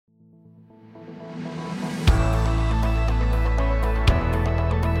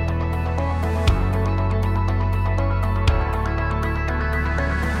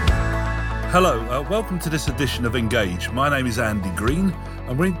Hello, welcome to this edition of Engage. My name is Andy Green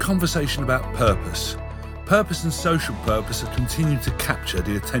and we're in conversation about purpose. Purpose and social purpose have continued to capture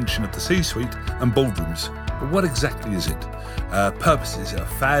the attention of the C-suite and boardrooms. But what exactly is it? Purpose, is it a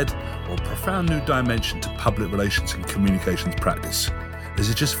fad or a profound new dimension to public relations and communications practice? Is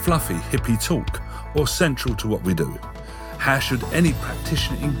it just fluffy, hippie talk or central to what we do? How should any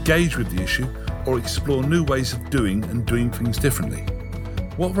practitioner engage with the issue or explore new ways of doing things differently?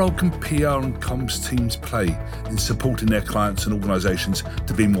 What role can PR and comms teams play in supporting their clients and organisations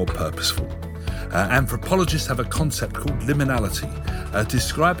to be more purposeful? Anthropologists have a concept called liminality,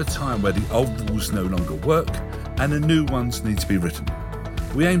 describe a time where the old rules no longer work and the new ones need to be written.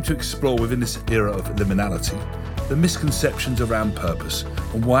 We aim to explore within this era of liminality the misconceptions around purpose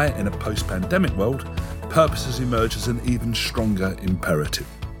and why, in a post-pandemic world, purpose has emerged as an even stronger imperative.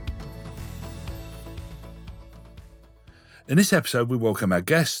 In this episode, we welcome our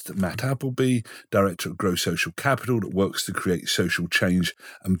guest, Matt Appleby, Director of Grow Social Capital that works to create social change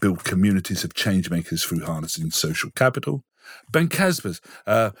and build communities of changemakers through harnessing social capital. Ben Caspers,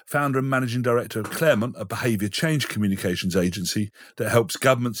 Founder and Managing Director of Claremont, a behaviour change communications agency that helps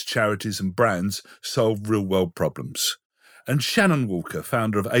governments, charities and brands solve real-world problems. And Shannon Walker,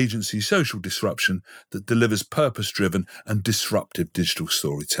 Founder of Agency Social Disruption that delivers purpose-driven and disruptive digital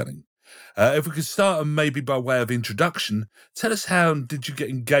storytelling. If we could start, and maybe by way of introduction, tell us how did you get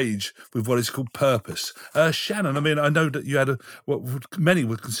engaged with what is called purpose? Shannon, I know that you had what many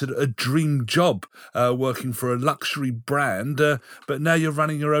would consider a dream job working for a luxury brand, but now you're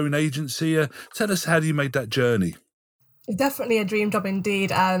running your own agency. Tell us how you made that journey. Definitely a dream job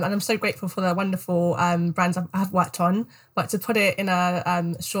indeed, and I'm so grateful for the wonderful brands I've worked on. But to put it in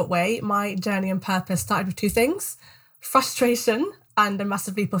a short way, my journey and purpose started with two things: frustration and a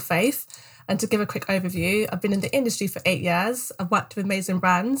massive leap of faith. And to give a quick overview, I've been in the industry for 8 years. I've worked with amazing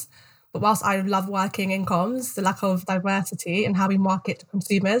brands, but whilst I love working in comms, the lack of diversity in how we market to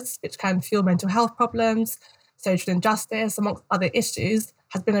consumers, which can fuel mental health problems, social injustice, amongst other issues,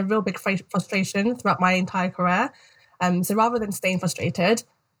 has been a real big frustration throughout my entire career. So rather than staying frustrated,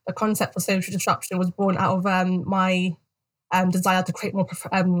 the concept for social disruption was born out of my desire to create more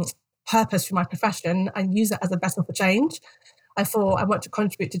purpose through my profession and use it as a vessel for change. I thought I want to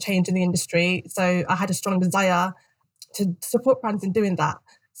contribute to change in the industry, so I had a strong desire to support brands in doing that.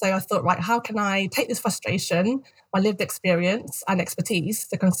 So I thought, right, how can I take this frustration, my lived experience and expertise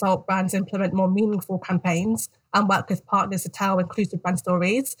to consult brands implement more meaningful campaigns and work with partners to tell inclusive brand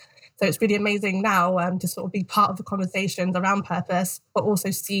stories. So it's really amazing now to sort of be part of the conversations around purpose, but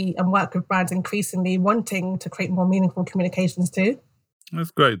also see and work with brands increasingly wanting to create more meaningful communications too.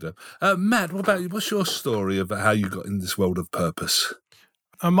 That's great, though. Matt, what about you? What's your story about how you got in this world of purpose?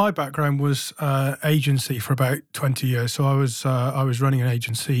 My background was agency for about 20 years. So I was running an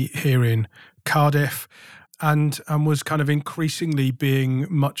agency here in Cardiff and was kind of increasingly being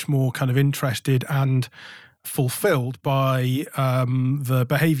much more kind of interested and fulfilled by the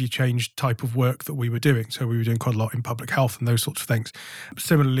behaviour change type of work that we were doing. So we were doing quite a lot in public health and those sorts of things.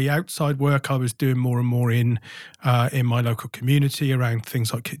 Similarly, outside work, I was doing more and more in my local community around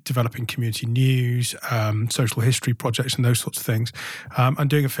things like developing community news, social history projects and those sorts of things, and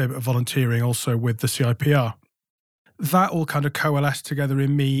doing a fair bit of volunteering also with the CIPR. That all kind of coalesced together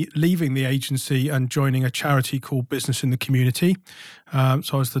in me leaving the agency and joining a charity called Business in the Community. So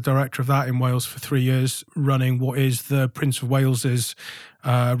I was the director of that in Wales for 3 years, running what is the Prince of Wales's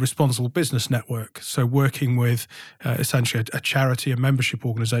responsible business network. So working with essentially a charity, a membership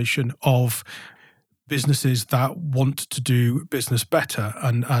organisation of businesses that want to do business better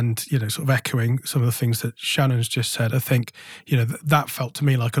and sort of echoing some of the things that Shannon's just said. I think, that felt to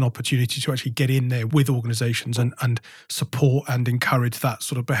me like an opportunity to actually get in there with organisations and support and encourage that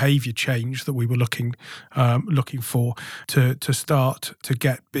sort of behaviour change that we were looking for to start to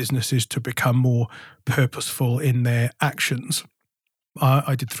get businesses to become more purposeful in their actions.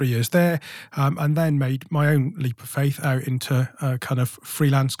 I did 3 years there and then made my own leap of faith out into kind of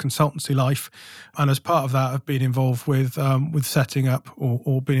freelance consultancy life. And as part of that, I've been involved with setting up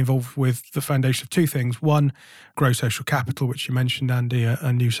or been involved with the foundation of two things. One, Grow Social Capital, which you mentioned, Andy,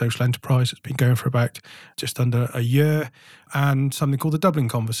 a new social enterprise that's been going for about just under a year, and something called the Dublin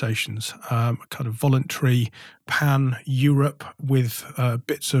Conversations, a kind of voluntary pan-Europe with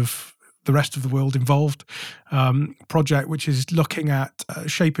bits of the rest of the world involved project, which is looking at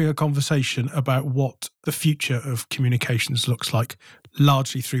shaping a conversation about what the future of communications looks like,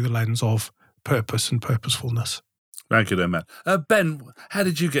 largely through the lens of purpose and purposefulness. Thank you, then, Matt. Ben, how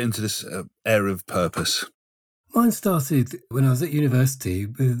did you get into this area of purpose? Mine started when I was at university.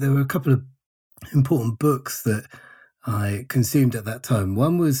 There were a couple of important books that I consumed at that time.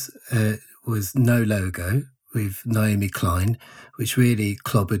 One was was No Logo with Naomi Klein, which really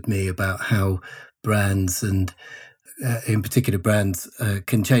clobbered me about how brands and in particular brands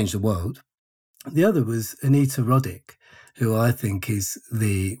can change the world. The other was Anita Roddick, who I think is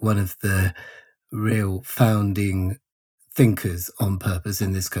one of the real founding thinkers on purpose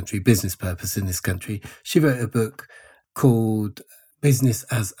in this country, business purpose in this country. She wrote a book called Business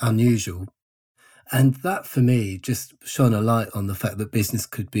as Unusual. And that for me just shone a light on the fact that business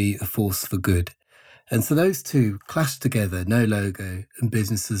could be a force for good. And so those two clashed together, No Logo and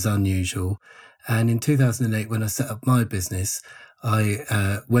Business as Unusual. And in 2008, when I set up my business,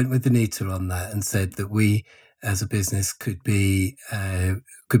 I went with Anita on that and said that we as a business could be a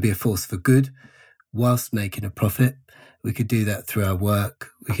force for good whilst making a profit. We could do that through our work.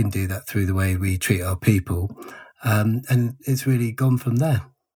 We can do that through the way we treat our people. And it's really gone from there.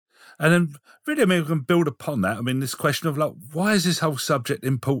 And then really, I mean, we can build upon that. I mean, this question of like, why is this whole subject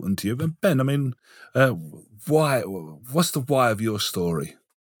important to you? And Ben, I mean, why? What's the why of your story?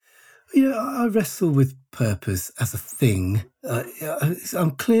 You know, I wrestle with purpose as a thing.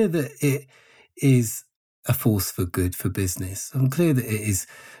 I'm clear that it is a force for good for business. I'm clear that it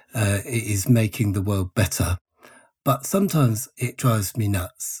is making the world better. But sometimes it drives me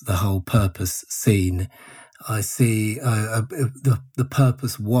nuts, the whole purpose scene. I see the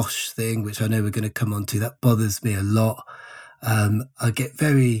purpose wash thing, which I know we're going to come on to. That bothers me a lot. I get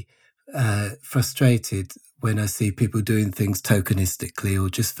very frustrated when I see people doing things tokenistically or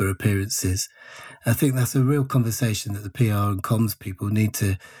just for appearances. I think that's a real conversation that the PR and comms people need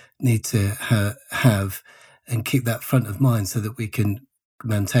to have and keep that front of mind so that we can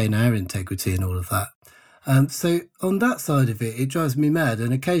maintain our integrity and all of that. So on that side of it, it drives me mad.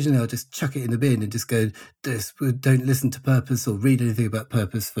 And occasionally I'll just chuck it in the bin and just go, don't listen to purpose or read anything about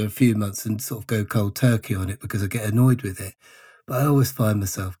purpose for a few months and sort of go cold turkey on it because I get annoyed with it. But I always find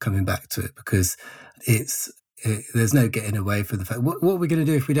myself coming back to it because there's no getting away from the fact. What are we going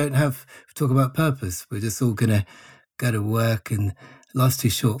to do if we don't talk about purpose? We're just all going to go to work and life's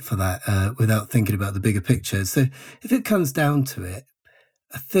too short for that without thinking about the bigger picture. So if it comes down to it,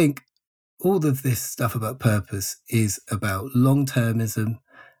 I think all of this stuff about purpose is about long-termism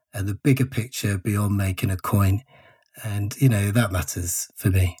and the bigger picture beyond making a coin. And, you know, that matters for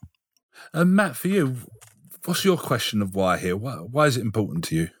me. And Matt, for you, what's your question of why here? Why is it important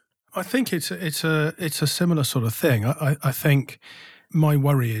to you? I think it's a similar sort of thing. I think my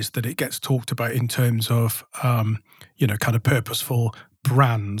worry is that it gets talked about in terms of, kind of purposeful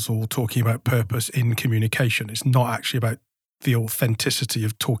brands or talking about purpose in communication. It's not actually about the authenticity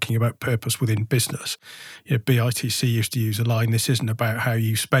of talking about purpose within business. You know, BITC used to use a line, this isn't about how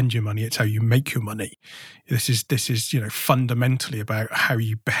you spend your money, it's how you make your money. This is fundamentally about how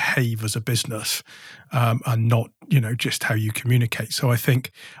you behave as a business and not, just how you communicate. So I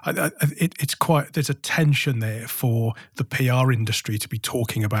think it's there's a tension there for the PR industry to be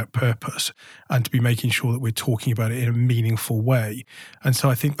talking about purpose and to be making sure that we're talking about it in a meaningful way. And so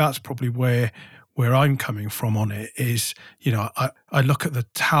I think that's probably where I'm coming from on it is, I look at the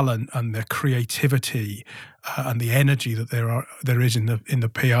talent and the creativity and the energy that there is in the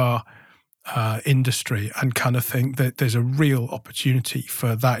PR industry, and kind of think that there's a real opportunity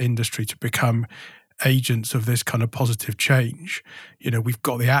for that industry to become agents of this kind of positive change. We've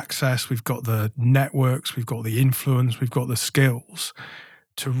got the access, we've got the networks, we've got the influence, we've got the skills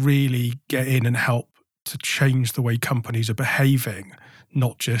to really get in and help to change the way companies are behaving,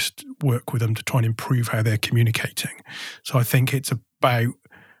 not just work with them to try and improve how they're communicating. So I think it's about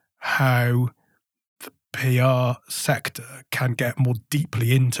how the PR sector can get more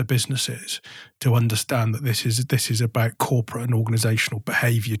deeply into businesses to understand that this is about corporate and organizational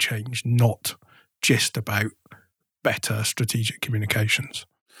behavior change, not just about better strategic communications.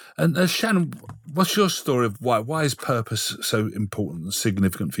 And Shannon, what's your story of why is purpose so important and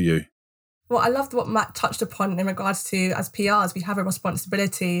significant for you? Well, I loved what Matt touched upon in regards to, as PRs, we have a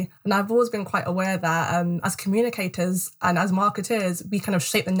responsibility. And I've always been quite aware that as communicators and as marketers, we kind of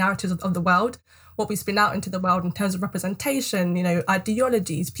shape the narratives of the world, what we spin out into the world in terms of representation,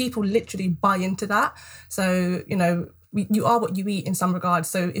 ideologies. People literally buy into that. So, you are what you eat in some regards.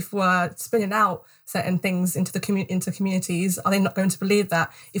 So if we're spinning out certain things into communities, are they not going to believe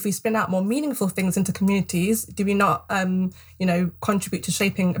that? If we spin out more meaningful things into communities, do we not, contribute to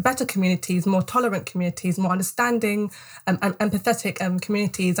shaping better communities, more tolerant communities, more understanding and empathetic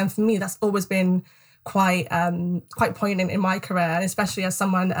communities? And for me, that's always been quite poignant in my career, and especially as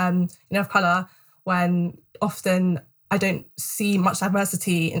someone of colour, when often I don't see much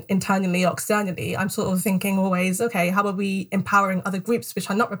diversity internally or externally. I'm sort of thinking always, okay, how are we empowering other groups which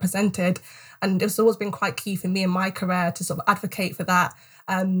are not represented? And it's always been quite key for me in my career to sort of advocate for that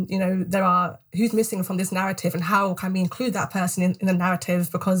there are who's missing from this narrative and how can we include that person in the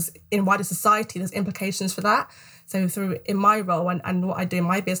narrative, because in wider society there's implications for that. So in my role and what I do in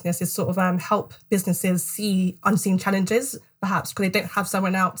my business is sort of help businesses see unseen challenges, perhaps because they don't have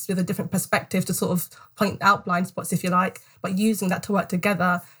someone else with a different perspective to sort of point out blind spots, if you like, but using that to work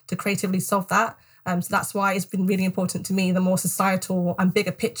together to creatively solve that. So that's why it's been really important to me, the more societal and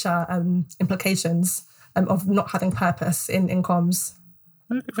bigger picture implications of not having purpose in comms.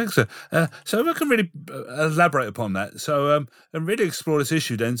 I think so. So if I can really elaborate upon that, and really explore this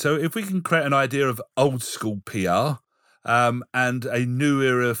issue then. So if we can create an idea of old school PR and a new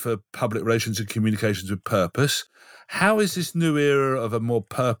era for public relations and communications with purpose, how is this new era of a more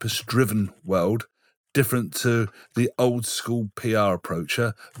purpose-driven world different to the old school PR approach?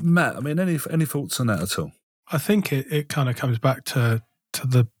 Matt, I mean, any thoughts on that at all? I think it kind of comes back to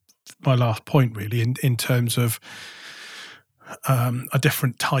my last point, really, in terms of a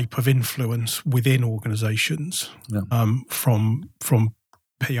different type of influence within organisations from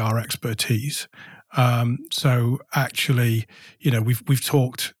PR expertise. So actually, we've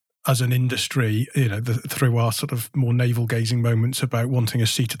talked as an industry, through our sort of more navel-gazing moments about wanting a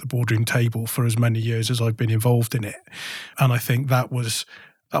seat at the boardroom table for as many years as I've been involved in it. And I think that was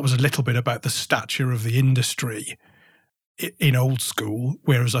a little bit about the stature of the industry in old school,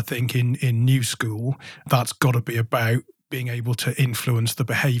 whereas I think in new school, that's got to be about being able to influence the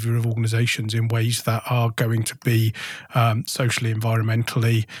behaviour of organisations in ways that are going to be socially,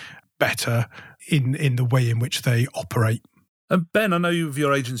 environmentally better in the way in which they operate. And Ben, I know you with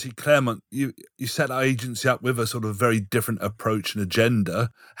your agency, Claremont, you set that agency up with a sort of very different approach and agenda.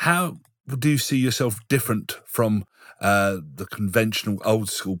 How do you see yourself different from the conventional old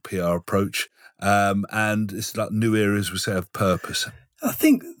school PR approach and it's like new areas we say of purpose? I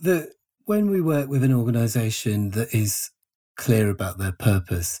think that when we work with an organisation that is clear about their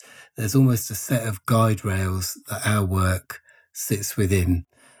purpose, there's almost a set of guide rails that our work sits within,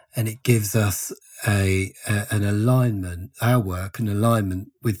 and it gives us an alignment, our work, an alignment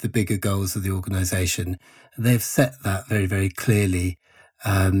with the bigger goals of the organisation. And they've set that very, very clearly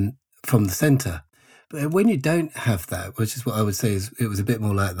from the centre. But when you don't have that, which is what I would say is it was a bit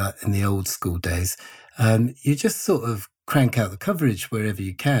more like that in the old school days, you just sort of crank out the coverage wherever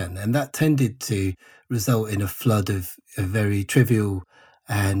you can. And that tended to result in a flood of very trivial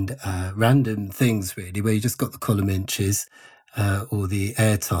and random things, really, where you just got the column inches or the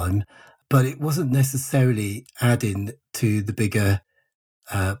airtime, but it wasn't necessarily adding to the bigger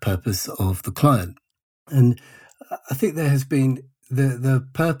purpose of the client. And I think there has been the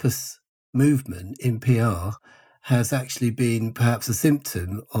purpose movement in PR has actually been perhaps a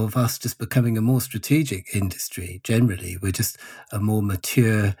symptom of us just becoming a more strategic industry generally. We're just a more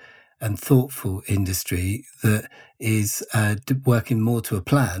mature and thoughtful industry that is working more to a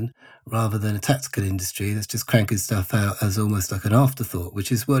plan rather than a tactical industry that's just cranking stuff out as almost like an afterthought,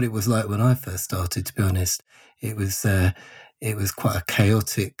 which is what it was like when I first started, to be honest. It was quite a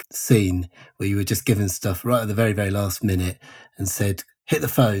chaotic scene where you were just given stuff right at the very, very last minute and said, hit the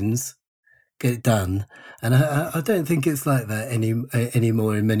phones, get it done. And I don't think it's like that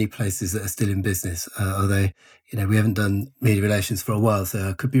anymore in many places that are still in business. Although, we haven't done media relations for a while, so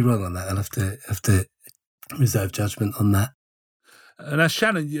I could be wrong on that. I'll have to reserve judgment on that. And now,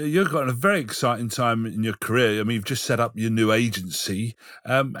 Shannon, you've got a very exciting time in your career. I mean, you've just set up your new agency.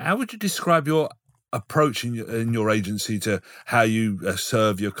 How would you describe your approach in your agency to how you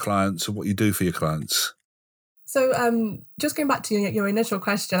serve your clients and what you do for your clients? So just going back to your initial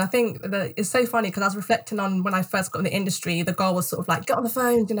question, I think that it's so funny because I was reflecting on when I first got in the industry, the goal was sort of like, get on the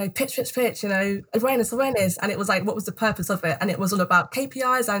phone, pitch, awareness. And it was like, what was the purpose of it? And it was all about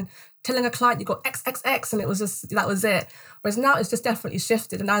KPIs and telling a client you got XXX, and it was just, that was it. Whereas now it's just definitely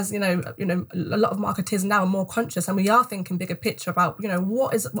shifted. And as, a lot of marketers now are more conscious and we are thinking bigger picture about,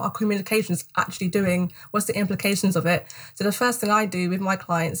 what our communications actually doing? What's the implications of it? So the first thing I do with my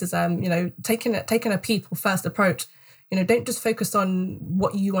clients is, taking a people first approach. Don't just focus on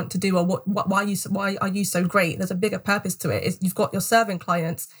what you want to do or why are you so great. There's a bigger purpose to it. You've got your serving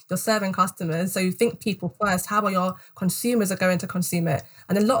clients, you're serving customers. So think people first. How are your consumers are going to consume it?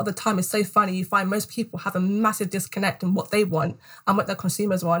 And a lot of the time it's so funny. You find most people have a massive disconnect in what they want and what their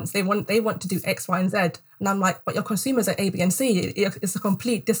consumers want. They want to do X, Y, and Z. And I'm like, but your consumers are A, B, and C. It's a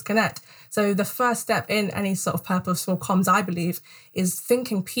complete disconnect. So the first step in any sort of purposeful comms, I believe, is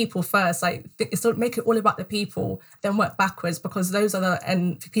thinking people first. Make it all about the people, then work backwards, because those are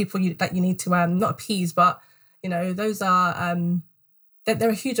the people that you need to not appease, but those are they're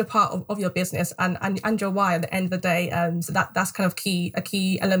a huge part of your business and your why at the end of the day. So that's kind of a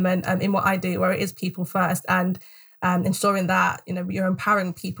key element in what I do, where it is people first. And ensuring that, you're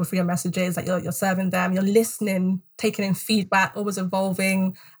empowering people through your messages, that you're serving them, you're listening, taking in feedback, always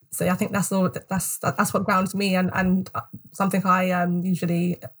evolving. So I think that's what grounds me and something I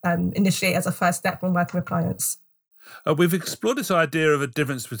usually initiate as a first step when working with clients. We've explored this idea of a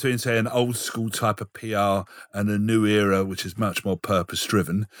difference between, say, an old school type of PR and a new era, which is much more purpose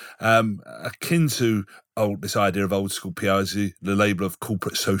driven. Akin to this idea of old school PR is the label of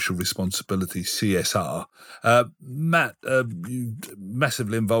corporate social responsibility, CSR. Matt, you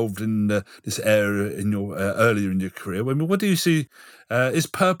massively involved in this area in your earlier in your career. I mean, what do you see? Is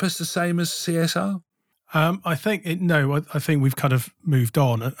purpose the same as CSR? I think I think we've kind of moved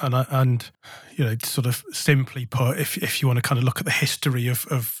on, and sort of simply put, if you want to kind of look at the history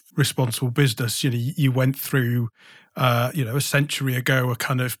of responsible business, you went through, a century ago, a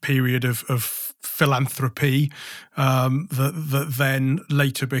kind of period of philanthropy that then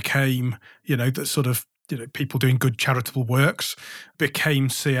later became, that sort of people doing good charitable works, became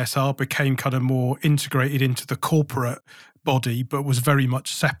CSR, became kind of more integrated into the corporate body, but was very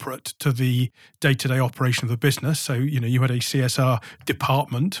much separate to the day-to-day operation of the business. So, you had a CSR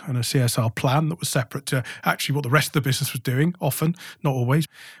department and a CSR plan that was separate to actually what the rest of the business was doing, often, not always.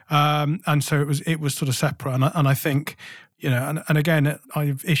 And so it was sort of separate. And I think, and again, I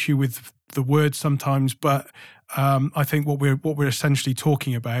have issue with the word sometimes, but I think what we're essentially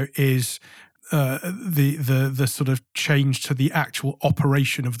talking about is the sort of change to the actual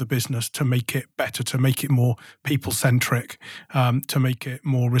operation of the business to make it better, to make it more people-centric, to make it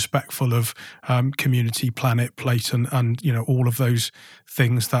more respectful of community, planet, place, and all of those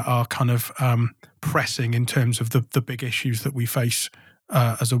things that are kind of pressing in terms of the big issues that we face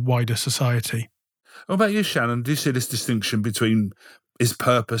as a wider society. What about you, Shannon? Do you see this distinction between, is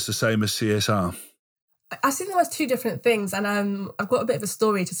purpose the same as CSR? I see them as two different things, and I've got a bit of a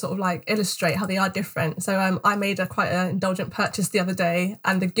story to sort of like illustrate how they are different. So I made quite an indulgent purchase the other day,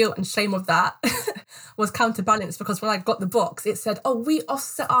 and the guilt and shame of that was counterbalanced because when I got the box, it said, we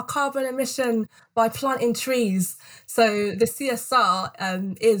offset our carbon emission by planting trees. So the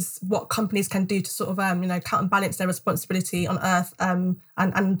CSR is what companies can do to sort of, counterbalance their responsibility on Earth and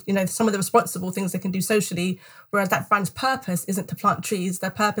some of the responsible things they can do socially, whereas that brand's purpose isn't to plant trees.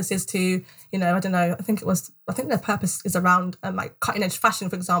 Their purpose is to, I think their purpose is around like cutting edge fashion,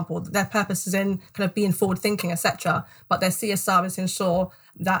 for example. Their purpose is in kind of being forward thinking, etc. But their CSR is to ensure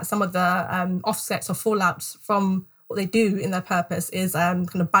that some of the offsets or fallouts from what they do in their purpose is kind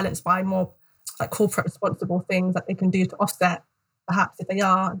of balanced by more like corporate responsible things that they can do to offset, perhaps if they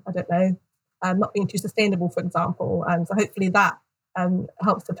are, I don't know, not being too sustainable, for example. And so hopefully that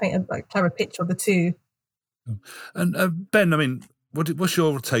helps to paint a clearer picture of the two. And Ben, I mean, what's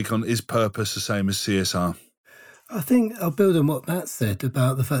your take on, is purpose the same as CSR? I think I'll build on what Matt said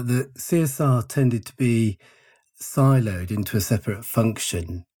about the fact that CSR tended to be siloed into a separate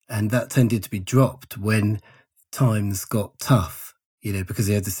function, and that tended to be dropped when times got tough, because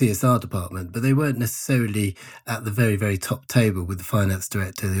they had the CSR department, but they weren't necessarily at the very, very top table with the finance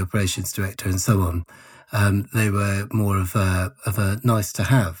director, the operations director, and so on. They were more of a nice to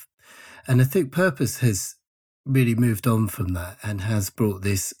have. And I think purpose has really moved on from that and has brought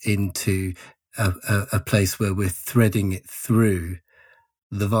this into a place where we're threading it through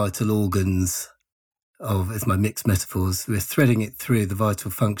the vital organs of, as my mixed metaphors, we're threading it through the vital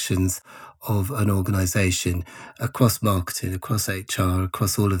functions of an organisation across marketing, across HR,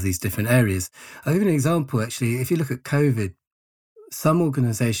 across all of these different areas. I'll give you an example, actually. If you look at COVID, some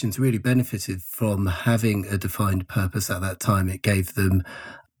organisations really benefited from having a defined purpose at that time. It gave them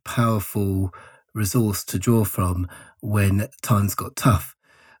powerful resource to draw from when times got tough.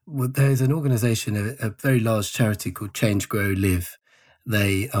 There's an organisation, a very large charity called Change, Grow, Live.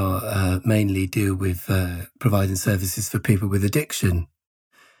 They are mainly deal with providing services for people with addiction.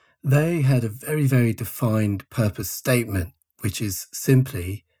 They had a very, very defined purpose statement, which is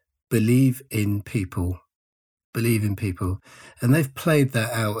simply believe in people. Believe in people. And they've played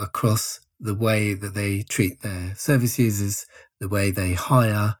that out across the way that they treat their service users, the way they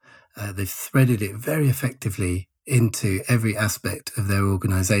hire. They've threaded it very effectively into every aspect of their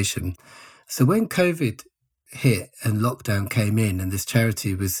organisation. So when COVID hit and lockdown came in, and this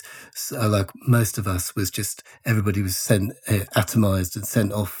charity was, like most of us, was just, everybody was sent atomised and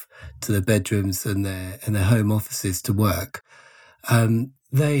sent off to their bedrooms and their home offices to work.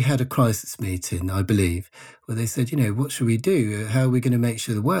 They had a crisis meeting, I believe, where they said, what should we do? How are we going to make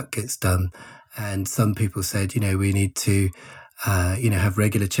sure the work gets done? And some people said, we need to have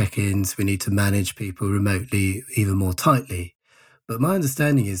regular check-ins. We need to manage people remotely even more tightly. But my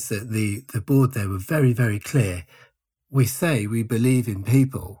understanding is that the board there were very, very clear. We say we believe in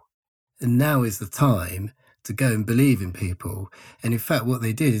people, and now is the time to go and believe in people. And in fact, what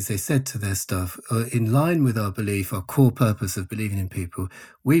they did is they said to their staff, in line with our belief, our core purpose of believing in people,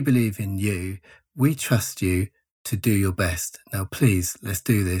 we believe in you, we trust you to do your best. Now, please, let's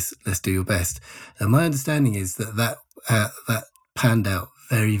do this. Let's do your best. And my understanding is that panned out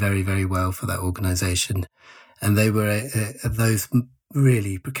very, very, very well for that organisation. And they were those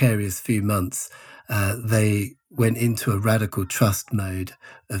really precarious few months. They went into a radical trust mode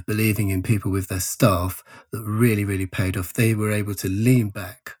of believing in people with their staff that really, really paid off. They were able to lean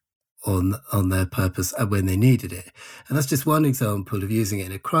back on their purpose when they needed it. And that's just one example of using it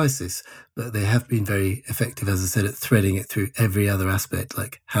in a crisis, but they have been very effective, as I said, at threading it through every other aspect,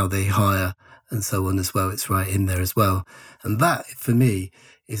 like how they hire and so on as well. It's right in there as well. And that, for me,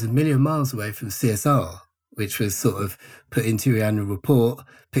 is a million miles away from CSR, which was sort of put into your annual report,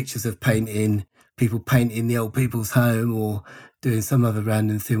 pictures of people painting the old people's home or doing some other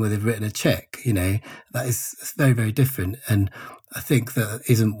random thing where they've written a check. That is very, very different. And I think that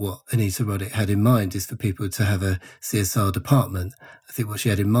isn't what Anita Roddick had in mind, is for people to have a CSR department. I think what she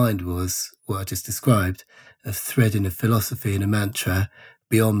had in mind was what I just described, of threading a philosophy and a mantra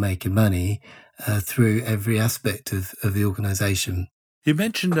beyond making money through every aspect of the organisation. You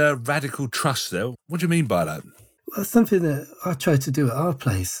mentioned radical trust there. What do you mean by that? Well, something that I try to do at our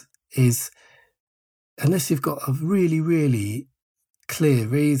place is, unless you've got a really, really clear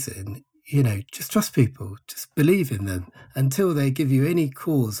reason, just trust people, just believe in them until they give you any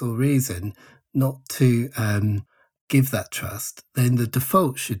cause or reason not to give that trust. Then the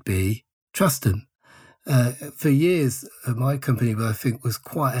default should be trust them. For years, my company, I think, was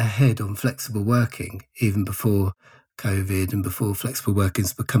quite ahead on flexible working, even before COVID and before flexible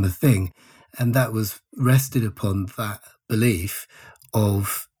working's become a thing. And that was rested upon that belief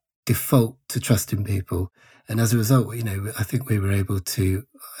of default to trusting people. And as a result, I think we were able to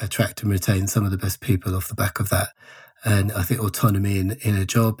attract and retain some of the best people off the back of that. And I think autonomy in a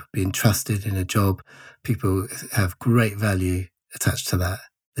job, being trusted in a job, people have great value attached to that.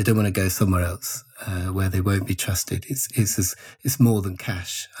 They don't want to go somewhere else where they won't be trusted. It's more than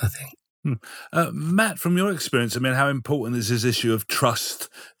cash, I think. Matt, from your experience, how important is this issue of trust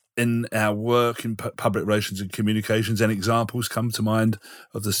in our work in public relations and communications? Any examples come to mind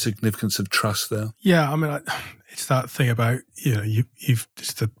of the significance of trust there? Yeah, it's that thing about,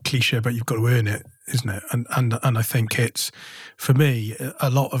 it's the cliche about you've got to earn it, isn't it? And I think it's, for me, a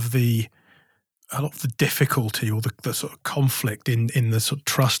lot of the difficulty or the sort of conflict in the sort of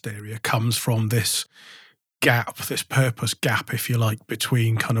trust area comes from this gap, this purpose gap, if you like,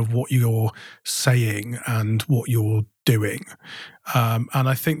 between kind of what you're saying and what you're doing. And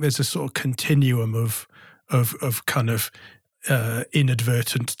I think there's a sort of continuum of kind of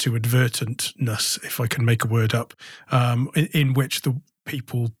inadvertent to advertentness, if I can make a word up, in which the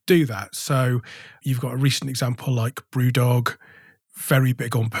people do that. So you've got a recent example like Brewdog, very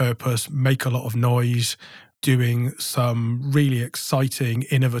big on purpose, make a lot of noise, doing some really exciting,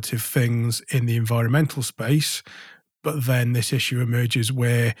 innovative things in the environmental space. But then this issue emerges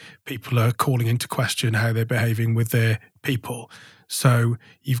where people are calling into question how they're behaving with their people. So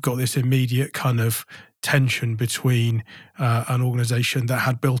you've got this immediate kind of tension between an organisation that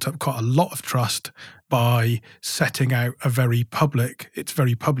had built up quite a lot of trust by setting out its very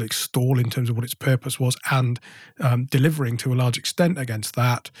public stall in terms of what its purpose was and delivering to a large extent against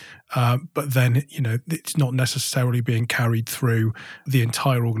that. But then, it's not necessarily being carried through the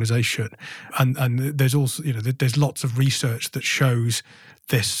entire organisation. And there's also, there's lots of research that shows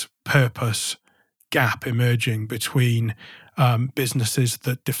this purpose gap emerging between businesses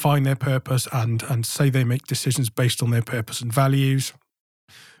that define their purpose and say they make decisions based on their purpose and values,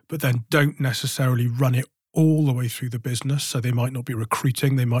 but then don't necessarily run it all the way through the business. So they might not be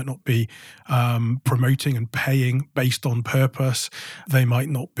recruiting, they might not be promoting and paying based on purpose. They might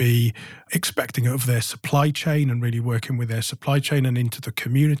not be expecting it of their supply chain and really working with their supply chain and into the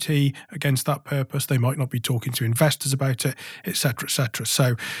community against that purpose. They might not be talking to investors about it, et cetera, et cetera.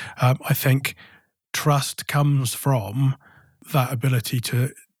 So I think trust comes from that ability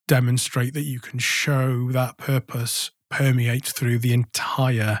to demonstrate that you can show that purpose permeates through the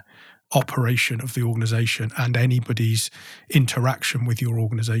entire operation of the organisation, and anybody's interaction with your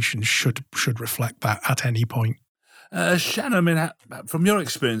organisation should reflect that at any point. Shannon, from your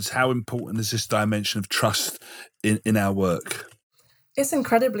experience, how important is this dimension of trust in our work? It's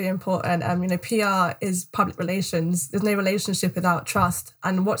incredibly important. PR is public relations. There's no relationship without trust.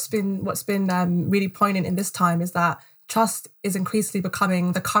 And what's been really poignant in this time is that trust is increasingly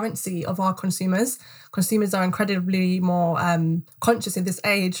becoming the currency of our consumers. Consumers are incredibly more conscious in this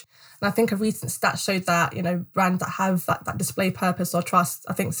age. And I think a recent stat showed that, brands that have that display purpose or trust,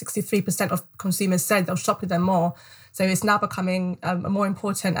 I think 63% of consumers said they'll shop with them more. So it's now becoming a more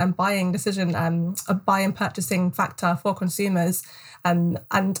important buying decision, a buying purchasing factor for consumers. And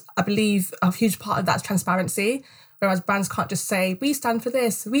I believe a huge part of that is transparency. Whereas brands can't just say, we stand for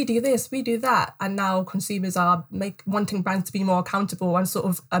this, we do that. And now consumers are wanting brands to be more accountable and sort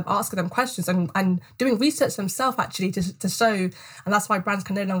of asking them questions and doing research themselves actually to show. And that's why brands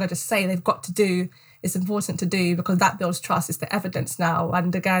can no longer just say they've got to do. It's important to do because that builds trust. It's the evidence now.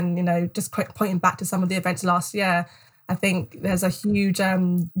 And again, just pointing back to some of the events last year, I think there's a huge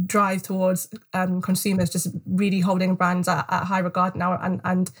drive towards consumers just really holding brands at high regard now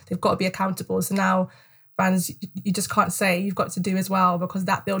and they've got to be accountable. So now brands, you just can't say, you've got to do as well because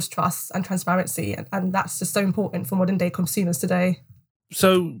that builds trust and transparency. And that's just so important for modern day consumers today.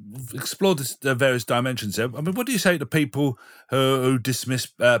 So explore the various dimensions there. I mean, what do you say to people who dismiss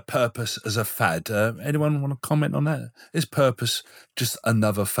purpose as a fad? Anyone want to comment on that? Is purpose just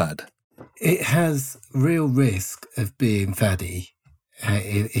another fad? It has real risk of being faddy.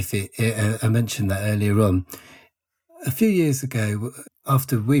 I mentioned that earlier on. A few years ago,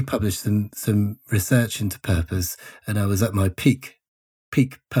 after we published some research into purpose, and I was at my peak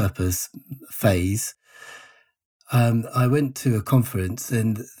purpose phase, I went to a conference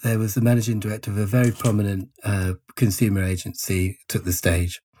and there was the managing director of a very prominent consumer agency took the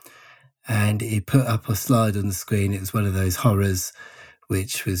stage, and he put up a slide on the screen. It was one of those horrors,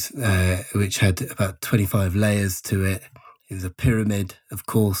 which had about 25 layers to it. It was a pyramid, of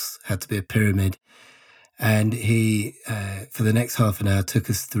course, had to be a pyramid. And he, for the next half an hour,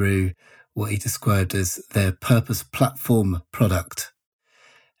 took us through what he described as their purpose platform product.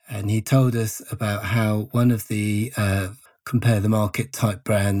 And he told us about how one of the compare the market type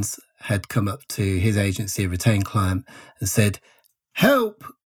brands had come up to his agency, a retained client, and said, help,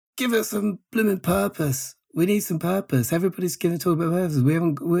 give us some blooming purpose. We need some purpose. Everybody's going to talk about purpose.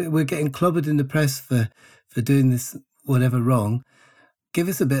 We're getting clobbered in the press for doing this, whatever wrong. Give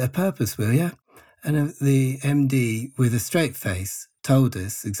us a bit of purpose, will you? And the MD, with a straight face, told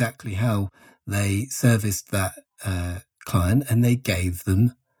us exactly how they serviced that client, and they gave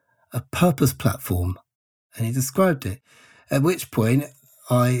them a purpose platform. And he described it. At which point,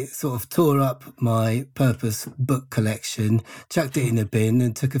 I sort of tore up my purpose book collection, chucked it in a bin,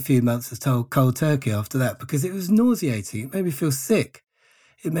 and took a few months of cold turkey after that because it was nauseating. It made me feel sick.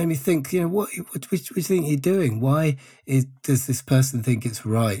 It made me think, what do you think you're doing? Why does this person think it's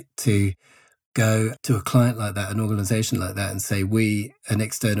right to go to a client like that, an organization like that, and say, we, an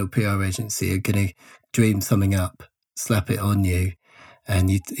external PR agency, are going to dream something up, slap it on you, and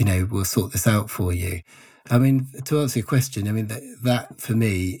we'll sort this out for you. I mean, to answer your question, I mean, that for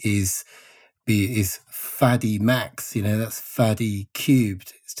me is faddy max, that's faddy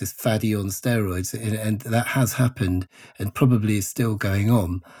cubed. It's just faddy on steroids. And that has happened and probably is still going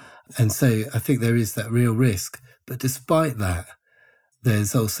on. And so I think there is that real risk. But despite that,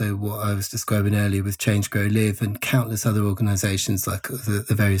 there's also what I was describing earlier with Change, Grow, Live and countless other organisations like the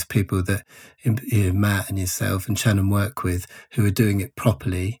various people that Matt and yourself and Shannon work with who are doing it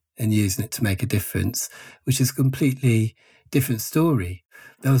properly and using it to make a difference, which is a completely different story.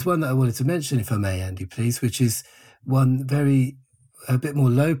 There was one that I wanted to mention, if I may, Andy, please, which is one a bit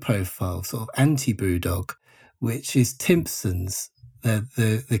more low profile, sort of anti-Brewdog, which is Timpsons,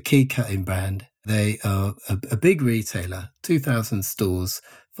 the key cutting brand. They are a big retailer, 2,000 stores,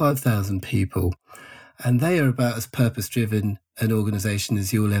 5,000 people, and they are about as purpose-driven an organisation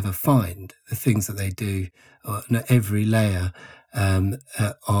as you'll ever find. The things that they do on every layer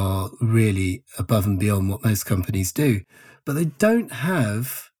are really above and beyond what most companies do. But they don't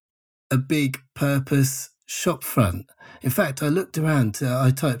have a big purpose shop front. In fact, I looked around,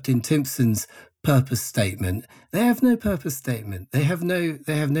 I typed in Timpsons purpose statement. They have no purpose statement. They have no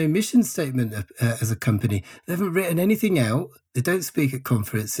mission statement as a company. They haven't written anything out. They don't speak at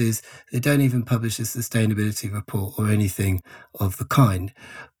conferences. They don't even publish a sustainability report or anything of the kind.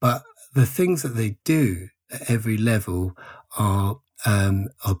 But the things that they do at every level are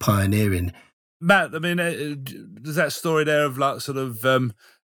pioneering. Matt, I mean, there's that story there of like sort of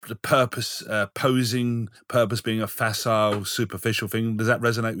the purpose, purpose being a facile, superficial thing. Does that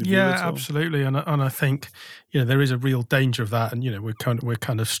resonate with you at all? Yeah, absolutely. And I think there is a real danger of that, and we're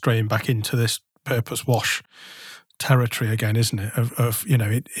kind of straying back into this purpose wash territory again, isn't it? Of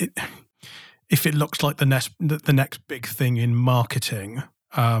if it looks like the next big thing in marketing,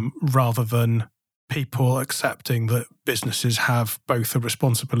 rather than people accepting that businesses have both a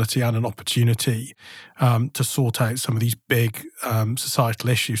responsibility and an opportunity to sort out some of these big societal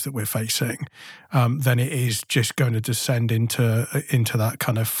issues that we're facing, then it is just going to descend into that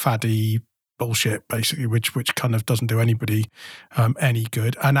kind of faddy bullshit, basically, which kind of doesn't do anybody any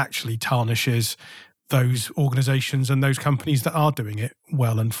good and actually tarnishes those organisations and those companies that are doing it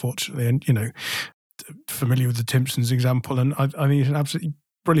well, unfortunately. And, you know, familiar with the Timpsons example, and I think it's an absolutely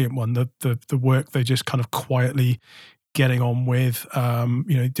brilliant one. The work they're just kind of quietly getting on with,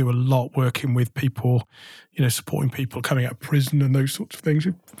 you know, do a lot working with people, you know, supporting people coming out of prison and those sorts of things.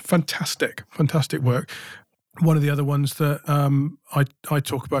 Fantastic work. One of the other ones that I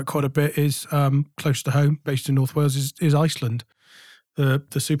talk about quite a bit is close to home, based in North Wales, is Iceland,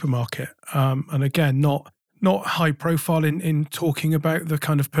 the supermarket. And again, not high profile in talking about the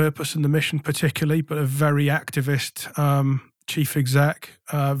kind of purpose and the mission particularly, but a very activist chief exec,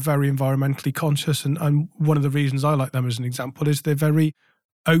 very environmentally conscious. And one of the reasons I like them as an example is they're very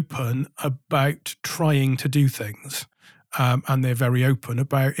open about trying to do things. And they're very open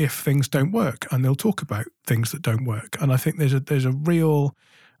about if things don't work, and they'll talk about things that don't work. And I think there's a real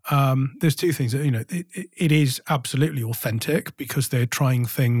there's two things that, you know, it is absolutely authentic because they're trying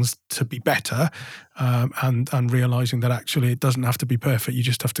things to be better, and realizing that actually it doesn't have to be perfect. You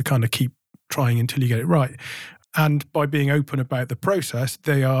just have to kind of keep trying until you get it right. And by being open about the process,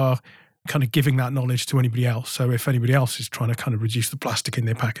 they are kind of giving that knowledge to anybody else. So if anybody else is trying to kind of reduce the plastic in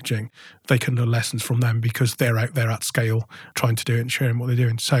their packaging, they can learn lessons from them because they're out there at scale trying to do it and sharing what they're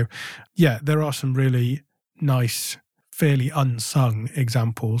doing. So yeah, there are some really nice, fairly unsung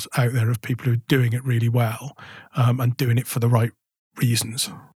examples out there of people who are doing it really well, and doing it for the right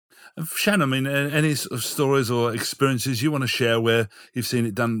reasons. Shannon, I mean, any sort of stories or experiences you want to share where you've seen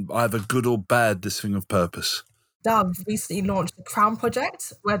it done either good or bad, this thing of purpose? Dove recently launched the Crown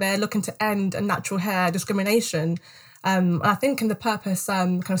Project, where they're looking to end natural hair discrimination. I think in the purpose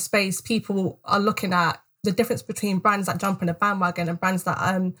kind of space, people are looking at the difference between brands that jump on a bandwagon and brands that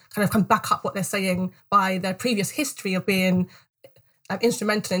kind of can back up what they're saying by their previous history of being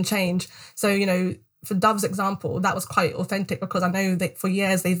instrumental in change. So, you know, for Dove's example, that was quite authentic because I know that for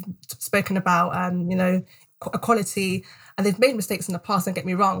years they've spoken about, you know, equality, and they've made mistakes in the past, don't get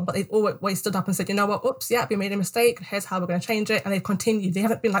me wrong, but they've always stood up and said, you know what, oops, yeah, we made a mistake, here's how we're going to change it. And they've continued. They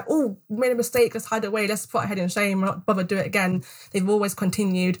haven't been like, oh, we made a mistake, let's hide it away, let's put our head in shame, not bother do it again. They've always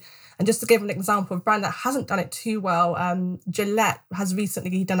continued. And just to give an example of a brand that hasn't done it too well, Gillette has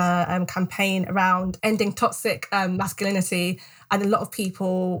recently done a campaign around ending toxic masculinity. And a lot of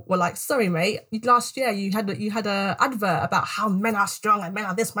people were like, sorry, mate, last year you had a advert about how men are strong and men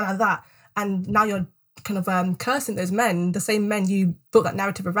are this, men are that. And now you're kind of cursing those men, the same men you built that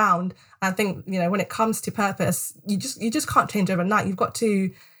narrative around. And I think, you know, when it comes to purpose, you just can't change overnight. You've got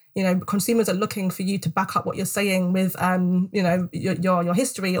to, you know, consumers are looking for you to back up what you're saying with, you know, your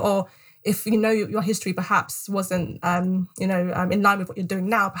history, or if you know your history perhaps wasn't, you know, in line with what you're doing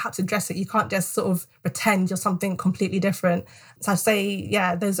now, perhaps address it. You can't just sort of pretend you're something completely different. So I'd say,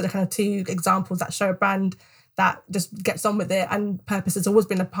 yeah, those are the kind of two examples that show a brand that just gets on with it, and purpose has always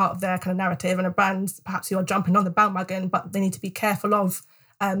been a part of their kind of narrative, and a brand perhaps who are jumping on the bandwagon, but they need to be careful of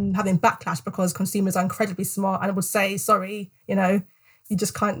having backlash because consumers are incredibly smart, and I would say, sorry, you know, you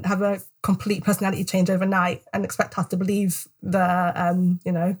just can't have a complete personality change overnight and expect us to believe the,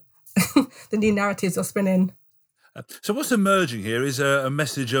 you know, the new narratives you're spinning. So what's emerging here is a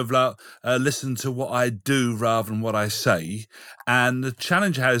message of like, listen to what I do rather than what I say. And the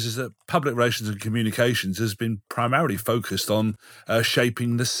challenge has is that public relations and communications has been primarily focused on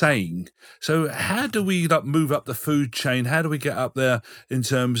shaping the saying. So how do we move up the food chain? How do we get up there in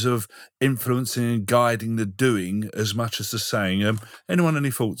terms of influencing and guiding the doing as much as the saying? Anyone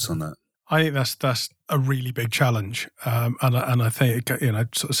any thoughts on that? I think that's a really big challenge, and I think, you know, I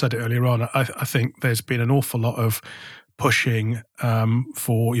sort of said it earlier on. I think there's been an awful lot of pushing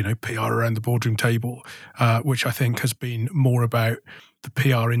for, you know, PR around the boardroom table, which I think has been more about the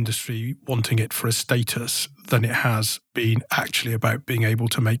PR industry wanting it for a status than it has been actually about being able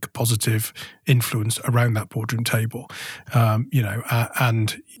to make a positive influence around that boardroom table. You know,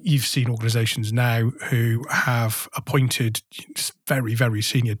 and you've seen organisations now who have appointed very, very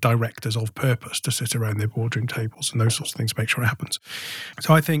senior directors of purpose to sit around their boardroom tables and those sorts of things to make sure it happens.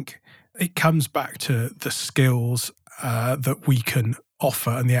 So I think it comes back to the skills that we can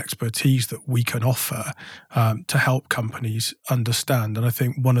offer and the expertise that we can offer to help companies understand. And I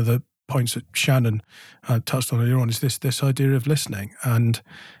think one of the points that Shannon touched on earlier on is this idea of listening. And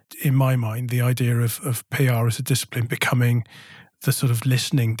in my mind, the idea of PR as a discipline becoming the sort of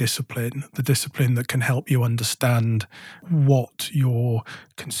listening discipline, the discipline that can help you understand what your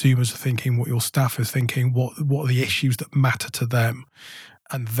consumers are thinking, what your staff is thinking, what are the issues that matter to them.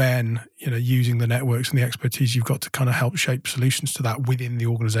 And then, using the networks and the expertise you've got to kind of help shape solutions to that within the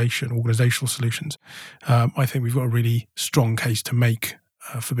organisation, organisational solutions. I think we've got a really strong case to make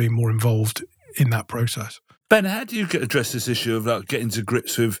for being more involved in that process. Ben, how do you address this issue of getting to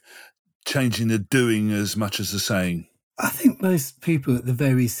grips with changing the doing as much as the saying? I think most people at the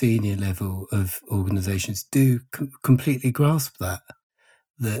very senior level of organisations do completely grasp that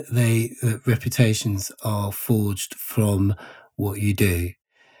reputations are forged from what you do.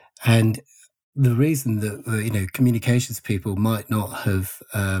 And the reason that communications people might not have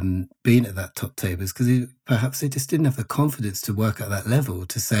been at that top table is because perhaps they just didn't have the confidence to work at that level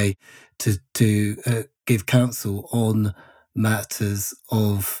to say to give counsel on matters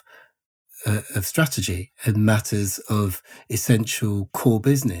of strategy and matters of essential core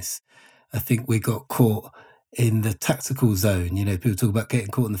business. I think we got caught in the tactical zone. People talk about getting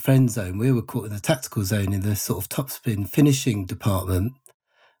caught in the friend zone. We were caught in the tactical zone in the sort of topspin finishing department.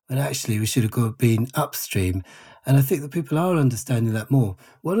 And actually, we should have been upstream. And I think that people are understanding that more.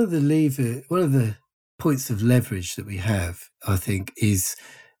 One of the points of leverage that we have, I think, is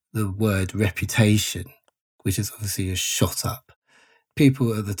the word reputation, which is obviously a shot up.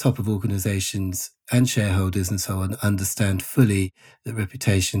 People at the top of organisations and shareholders and so on understand fully that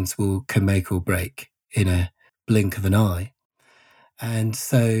reputations can make or break in a blink of an eye. And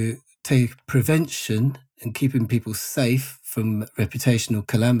so take prevention and keeping people safe from reputational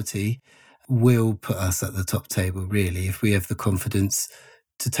calamity will put us at the top table, really, if we have the confidence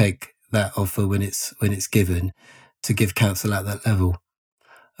to take that offer when it's given, to give counsel at that level.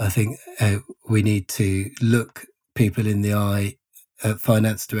 I think we need to look people in the eye at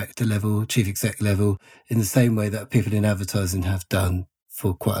finance director level, chief exec level, in the same way that people in advertising have done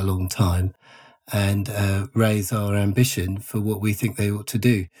for quite a long time, and raise our ambition for what we think they ought to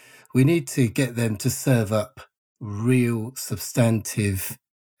do. We need to get them to serve up real substantive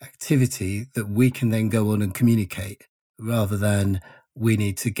activity that we can then go on and communicate, rather than we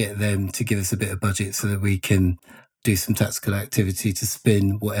need to get them to give us a bit of budget so that we can do some tactical activity to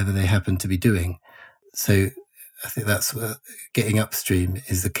spin whatever they happen to be doing. So I think that's where getting upstream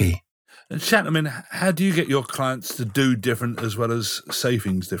is the key. And Shan, how do you get your clients to do different as well as say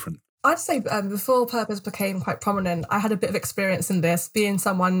things different? I'd say before purpose became quite prominent, I had a bit of experience in this, being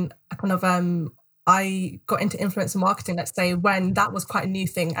someone I got into influencer marketing, let's say, when that was quite a new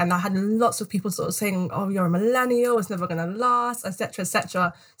thing. And I had lots of people sort of saying, oh, you're a millennial, it's never going to last, etc.,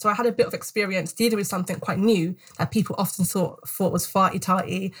 etc. So I had a bit of experience dealing with something quite new that people often thought was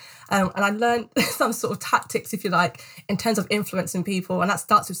farty-tarty. And I learned some sort of tactics, if you like, in terms of influencing people. And that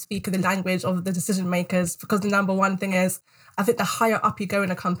starts with speaking the language of the decision makers, because the number one thing is, I think the higher up you go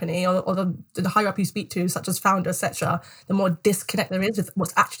in a company, or the higher up you speak to, such as founder, etc., the more disconnect there is with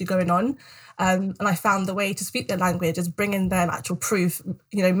what's actually going on. And I found the way to speak their language is bringing them actual proof,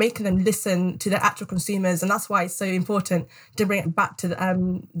 making them listen to their actual consumers. And that's why it's so important to bring it back to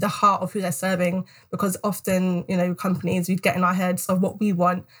the heart of who they're serving, because often, companies, we get in our heads of what we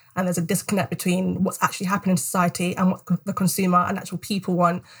want, and there's a disconnect between what's actually happening in society and what the consumer and actual people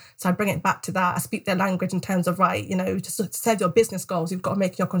want. So I bring it back to that. I speak their language in terms of, to serve your business goals, you've got to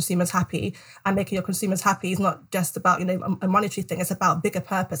make your consumers happy. And making your consumers happy is not just about, a monetary thing. It's about bigger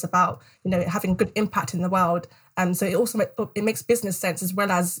purpose, about, having good impact in the world. And so it also makes business sense, as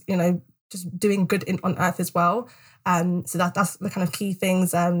well as, just doing good on earth as well. So that's the kind of key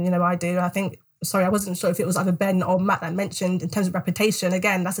things, I do. I think, I wasn't sure if it was either Ben or Matt that mentioned in terms of reputation.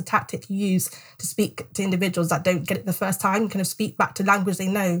 Again, that's a tactic you use to speak to individuals that don't get it the first time, kind of speak back to language they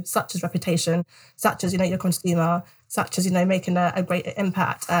know, such as reputation, such as, your consumer, such as, making a great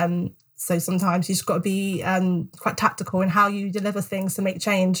impact. So sometimes you just got to be quite tactical in how you deliver things to make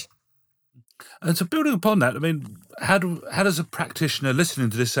change. And so building upon that, how does a practitioner listening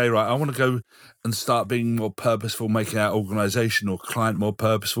to this say, right, I want to go and start being more purposeful, making our organisation or client more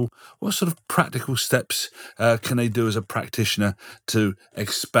purposeful? What sort of practical steps can they do as a practitioner to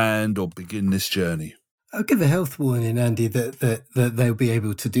expand or begin this journey? I'll give a health warning, Andy, that they'll be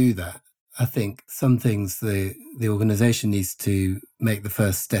able to do that. I think some things the organisation needs to make the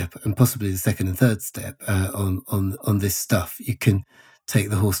first step, and possibly the second and third step on this stuff. You can take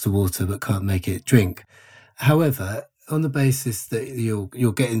the horse to water but can't make it drink. However, on the basis that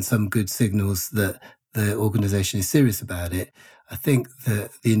you're getting some good signals that the organisation is serious about it, I think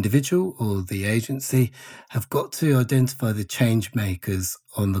that the individual or the agency have got to identify the change makers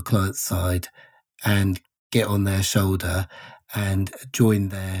on the client side and get on their shoulder and join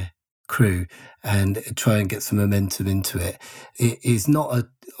their crew and try and get some momentum into it. It is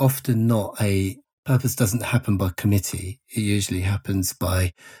purpose doesn't happen by committee. It usually happens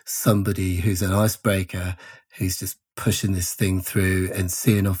by somebody who's an icebreaker, who's just pushing this thing through and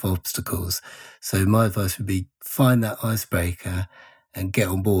seeing off obstacles. So my advice would be find that icebreaker and get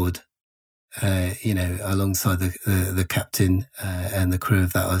on board, alongside the captain and the crew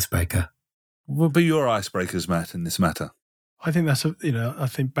of that icebreaker. What will be your icebreakers, Matt, in this matter? I think I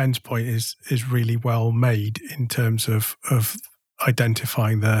think Ben's point is really well made in terms of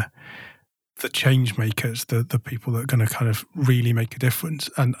identifying the change makers, the people that are going to kind of really make a difference.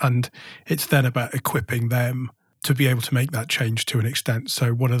 And it's then about equipping them to be able to make that change to an extent.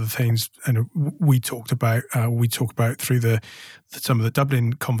 So one of the things we talk about through some of the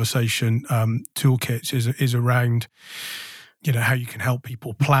Dublin conversation toolkits is around how you can help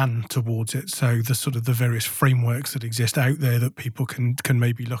people plan towards it. So the various frameworks that exist out there that people can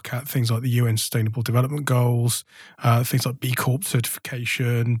maybe look at, things like the UN Sustainable Development Goals, things like B Corp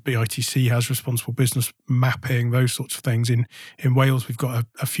certification, BITC has responsible business mapping, those sorts of things. In Wales, we've got a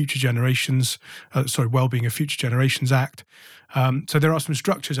Wellbeing of Future Generations Act. So there are some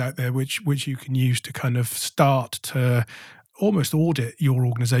structures out there which you can use to kind of start to almost audit your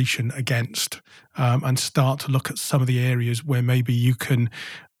organisation against, and start to look at some of the areas where maybe you can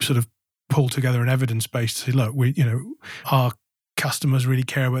sort of pull together an evidence base to say, look, our customers really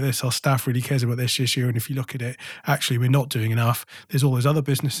care about this, our staff really cares about this issue, and if you look at it, actually we're not doing enough. There's all those other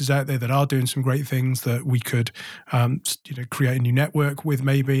businesses out there that are doing some great things that we could create a new network with,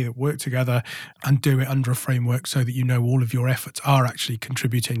 maybe, that work together and do it under a framework so that all of your efforts are actually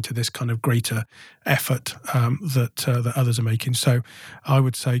contributing to this kind of greater effort that others are making. So I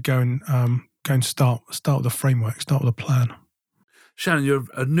would say go and start with a framework, start with a plan. Shannon, you're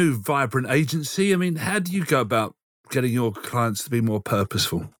a new, vibrant agency. I mean, how do you go about getting your clients to be more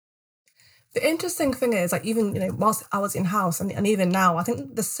purposeful? The interesting thing is, even whilst I was in-house and even now, I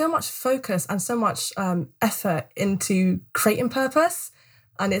think there's so much focus and so much effort into creating purpose.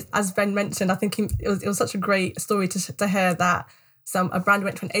 And as Ben mentioned, I think it was such a great story to hear that a brand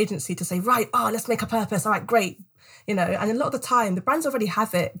went to an agency to say, right, let's make a purpose. All right, great. And a lot of the time, the brands already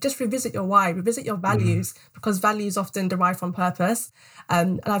have it. Just revisit your why, revisit your values, because values often derive from purpose.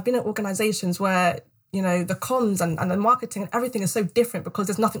 And I've been at organizations where the comms and the marketing and everything is so different because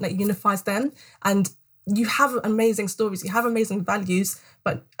there's nothing that unifies them. And you have amazing stories, you have amazing values,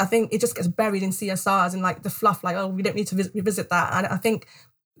 but I think it just gets buried in CSRs and the fluff, we don't need to revisit that. And I think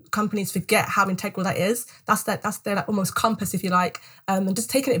companies forget how integral that is. That's their almost compass, if you like, and just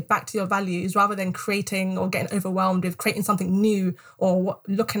taking it back to your values rather than creating or getting overwhelmed with creating something new or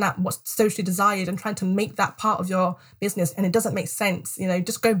looking at what's socially desired and trying to make that part of your business, and it doesn't make sense.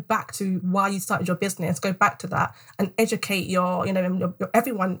 Just go back to why you started your business, go back to that and educate your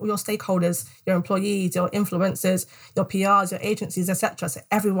everyone, your stakeholders, your employees, your influencers, your PRs, your agencies, etc. So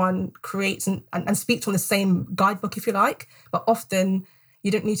everyone creates and speaks from the same guidebook, if you like, but often you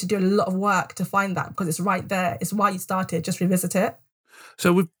don't need to do a lot of work to find that because it's right there. It's why you started. Just revisit it.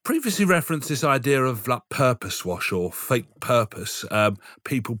 So we've previously referenced this idea of purpose wash or fake purpose,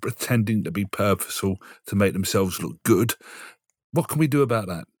 people pretending to be purposeful to make themselves look good. What can we do about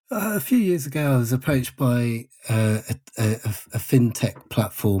that? A few years ago, I was approached by a fintech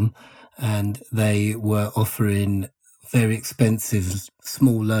platform, and they were offering very expensive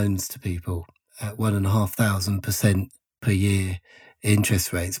small loans to people at 1,500% per year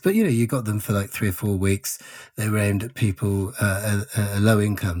interest rates. But, you got them for 3 or 4 weeks. They were aimed at people a low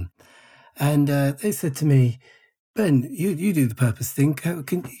income. And they said to me, Ben, you do the purpose thing.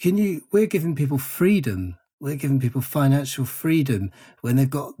 Can you, we're giving people freedom. We're giving people financial freedom when they've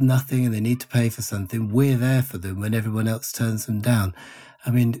got nothing and they need to pay for something. We're there for them when everyone else turns them down. I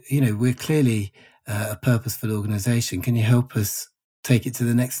mean, we're clearly a purposeful organisation. Can you help us take it to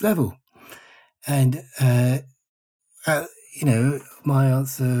the next level? And, my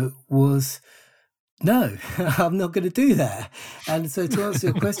answer was, no, I'm not going to do that. And so to answer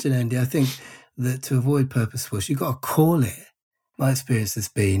your question, Andy, I think that to avoid purpose wash, you've got to call it. My experience has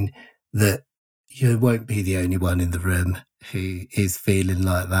been that you won't be the only one in the room who is feeling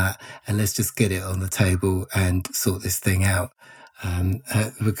like that. And let's just get it on the table and sort this thing out.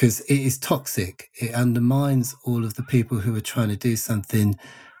 Because it is toxic. It undermines all of the people who are trying to do something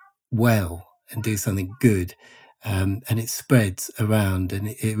well and do something good. And it spreads around, and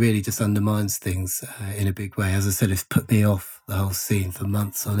it really just undermines things in a big way. As I said, it's put me off the whole scene for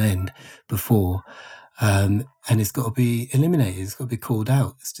months on end before, and it's got to be eliminated. It's got to be called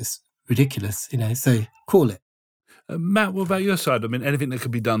out. It's just ridiculous, so call it. Matt, what about your side? I mean, anything that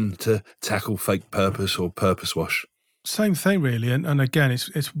could be done to tackle fake purpose or purpose wash? Same thing, really. And again,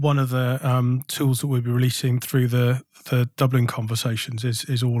 it's one of the tools that we'll be releasing through the Dublin conversations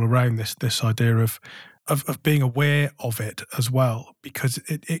is all around this idea of being aware of it as well, because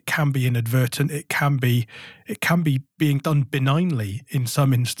it can be inadvertent. It can be being done benignly in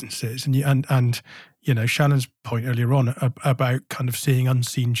some instances. And Shannon's point earlier on about kind of seeing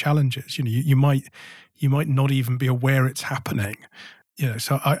unseen challenges. You might not even be aware it's happening.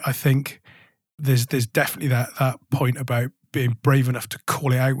 So I think there's definitely that point about being brave enough to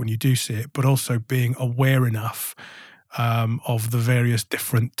call it out when you do see it, but also being aware enough of the various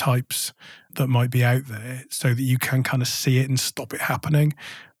different types that might be out there so that you can kind of see it and stop it happening.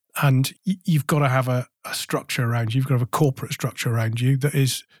 And you've got to have a structure around you. You've got to have a corporate structure around you that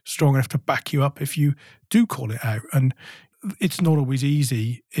is strong enough to back you up if you do call it out. And it's not always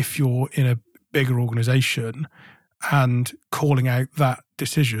easy if you're in a bigger organisation and calling out that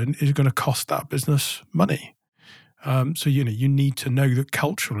decision is going to cost that business money. So you need to know that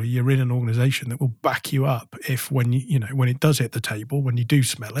culturally you're in an organisation that will back you up if when it does hit the table, when you do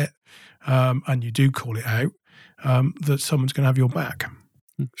smell it, and you do call it out, that someone's going to have your back.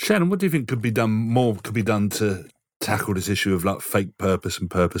 Shannon, what do you think could be done to tackle this issue of like fake purpose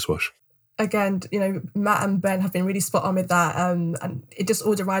and purpose wash? Again, Matt and Ben have been really spot on with that. And it just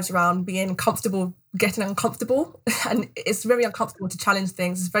all derives around being comfortable, getting uncomfortable. And it's very uncomfortable to challenge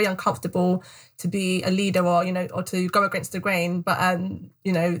things. It's very uncomfortable to be a leader or to go against the grain. But,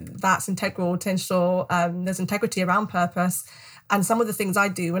 that's integral to ensure there's integrity around purpose. And some of the things I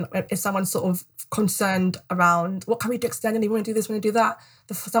do, if someone's sort of concerned around what can we do externally, we want to do this, we want to do that,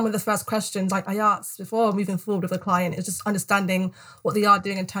 some of the first questions I ask before moving forward with a client is just understanding what they are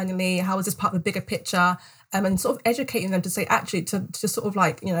doing internally, how is this part of the bigger picture, and sort of educating them to say, actually, to sort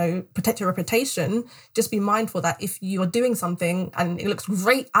of protect your reputation, just be mindful that if you are doing something and it looks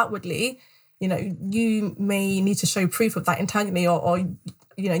great outwardly, you may need to show proof of that internally, or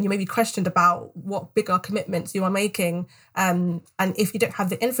you may be questioned about what bigger commitments you are making. And if you don't have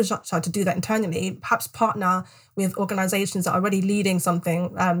the infrastructure to do that internally, perhaps partner with organizations that are already leading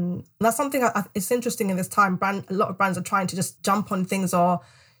something. And that's something it's interesting in this time. A lot of brands are trying to just jump on things or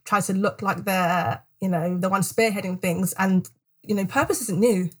try to look like they're, the one spearheading things. And, purpose isn't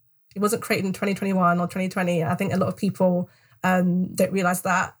new. It wasn't created in 2021 or 2020. I think a lot of people don't realize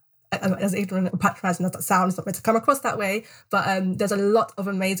that. As ignorant and patronizing as that sounds, it's not meant to come across that way, but there's a lot of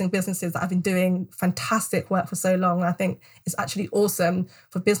amazing businesses that have been doing fantastic work for so long. And I think it's actually awesome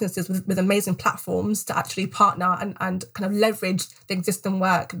for businesses with amazing platforms to actually partner and kind of leverage the existing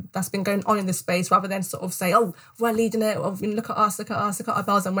work that's been going on in this space, rather than sort of say, oh, we're leading it, or look at us, look at our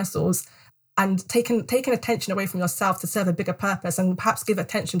bells and whistles. And taking attention away from yourself to serve a bigger purpose and perhaps give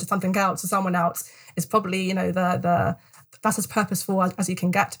attention to something else or someone else is probably, that's as purposeful as you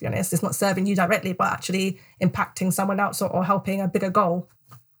can get, to be honest. It's not serving you directly, but actually impacting someone else or helping a bigger goal.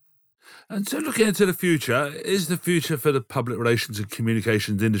 And so looking into the future, is the future for the public relations and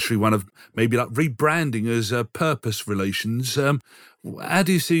communications industry one of maybe like rebranding as purpose relations? How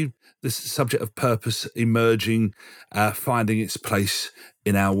do you see this subject of purpose emerging, finding its place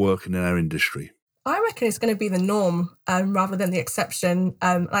in our work and in our industry? I reckon it's going to be the norm rather than the exception.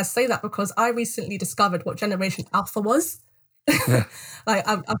 And I say that because I recently discovered what Generation Alpha was. Yeah.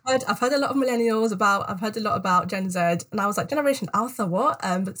 I've heard a lot of millennials I've heard a lot about Gen Z, and I was like, Generation Alpha, what?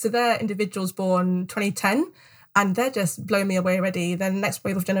 So they're individuals born 2010, and they're just blowing me away already. Then the next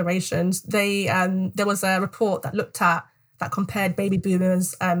wave of generations, there was a report that compared baby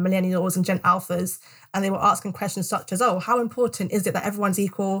boomers, millennials and Gen Alphas, and they were asking questions such as, oh, how important is it that everyone's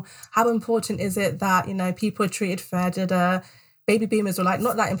equal? How important is it that, people are treated fair? Baby boomers were like,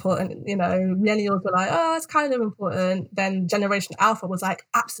 not that important. Millennials were like, oh, it's kind of important. Then Generation Alpha was like,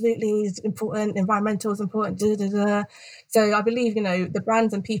 absolutely, it's important. Environmental is important. Da, da, da. So I believe, the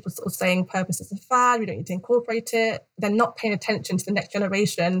brands and people sort of saying purpose is a fad, we don't need to incorporate it. They're not paying attention to the next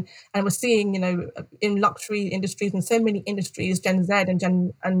generation. And we're seeing, in luxury industries and so many industries, Gen Z and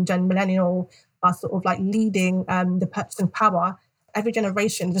Gen Millennial are sort of like leading the purchasing power. Every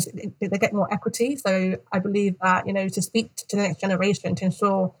generation, they get more equity. So I believe that, to speak to the next generation, to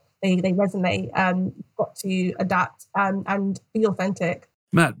ensure they resonate, got to adapt and be authentic.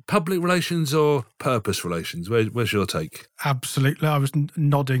 Matt, public relations or purpose relations? Where's your take? Absolutely. I was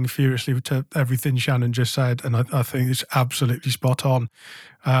nodding furiously to everything Shannon just said, and I think it's absolutely spot on.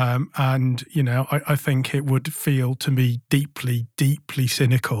 I think it would feel to me deeply, deeply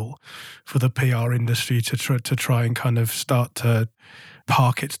cynical for the PR industry to try and kind of start to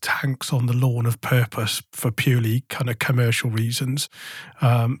park its tanks on the lawn of purpose for purely kind of commercial reasons.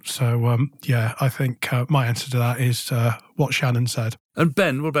 I think my answer to that is what Shannon said. And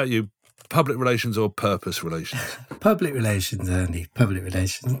Ben, what about you? public relations or purpose relations? Public relations, Andy. Public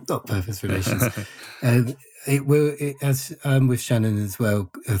relations, not purpose relations. It will, as with Shannon as well,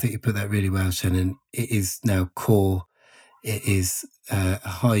 I think you put that really well, Shannon. It is now core. It is a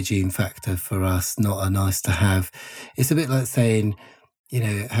hygiene factor for us, not a nice to have. It's a bit like saying,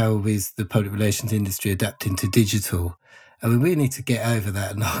 how is the public relations industry adapting to digital? I mean, we need to get over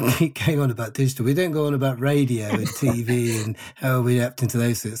that and not keep going on about digital. We don't go on about radio and TV and how are we adapting to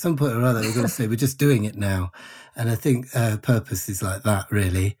those things. At some point or other, we've got to say we're just doing it now. And I think purpose is like that,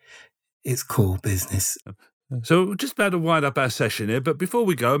 really. It's core business. So just about to wind up our session here, but before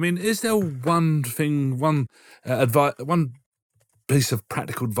we go, I mean, is there one thing, one piece of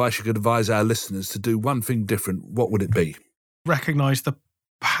practical advice you could advise our listeners to do one thing different? What would it be? Recognise the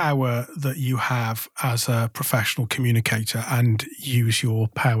power that you have as a professional communicator and use your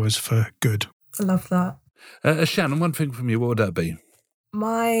powers for good. I love that. Shannon, one thing from you, what would that be?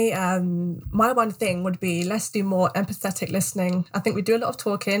 My one thing would be, let's do more empathetic listening. I think we do a lot of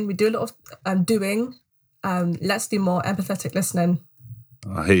talking, we do a lot of doing. Let's do more empathetic listening.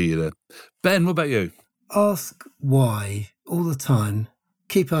 I hear you there. Ben, what about you? Ask why all the time.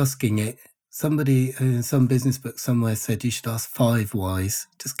 Keep asking it. Somebody in some business book somewhere said you should ask 5 whys.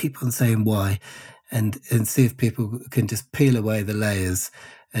 Just keep on saying why and see if people can just peel away the layers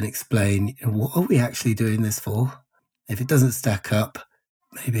and explain, what are we actually doing this for? If it doesn't stack up,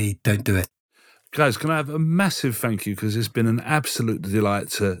 maybe don't do it. Guys, can I have a massive thank you, because it's been an absolute delight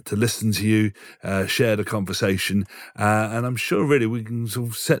to listen to you, share the conversation, and I'm sure really we can sort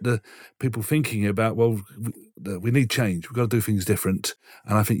of set the people thinking about, well, we need change, we've got to do things different,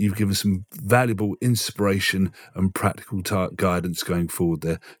 and I think you've given some valuable inspiration and practical guidance going forward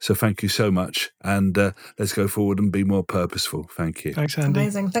there. So thank you so much, and let's go forward and be more purposeful. Thank you. Thanks, Andy.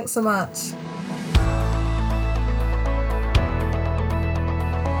 Amazing. Thanks so much.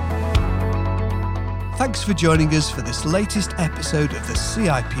 Thanks for joining us for this latest episode of the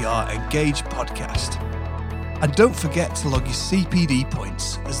CIPR Engage podcast. And don't forget to log your CPD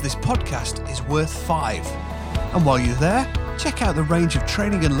points, as this podcast is worth 5. And while you're there, check out the range of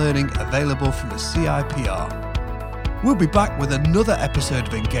training and learning available from the CIPR. We'll be back with another episode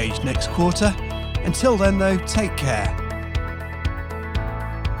of Engage next quarter. Until then though, take care.